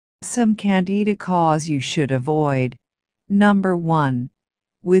Some Candida cause you should avoid. Number 1.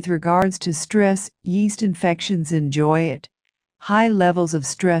 With regards to stress, yeast infections enjoy it. High levels of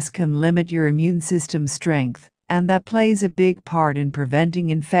stress can limit your immune system strength, and that plays a big part in preventing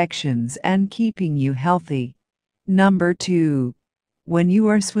infections and keeping you healthy. Number 2. When you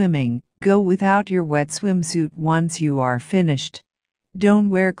are swimming, go without your wet swimsuit once you are finished. Don't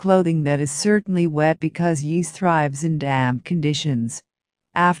wear clothing that is certainly wet because yeast thrives in damp conditions.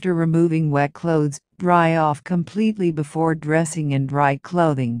 After removing wet clothes, dry off completely before dressing in dry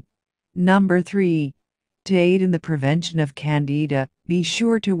clothing. Number 3. To aid in the prevention of Candida, be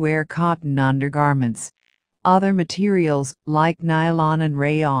sure to wear cotton undergarments. Other materials, like nylon and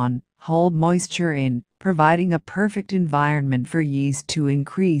rayon, hold moisture in, providing a perfect environment for yeast to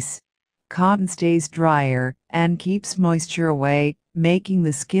increase. Cotton stays drier and keeps moisture away, making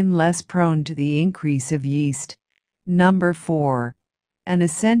the skin less prone to the increase of yeast. Number 4. An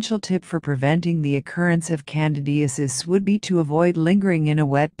essential tip for preventing the occurrence of candidiasis would be to avoid lingering in a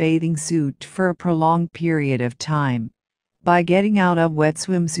wet bathing suit for a prolonged period of time. By getting out of wet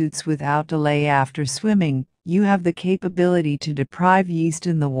swimsuits without delay after swimming, you have the capability to deprive yeast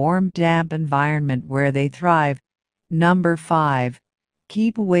in the warm, damp environment where they thrive. Number 5.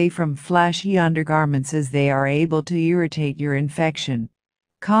 Keep away from flashy undergarments as they are able to irritate your infection.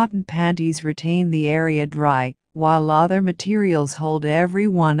 Cotton panties retain the area dry, while other materials hold every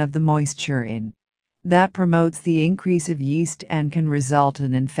one of the moisture in. That promotes the increase of yeast and can result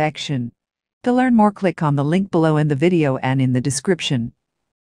in infection. To learn more, click on the link below in the video and in the description.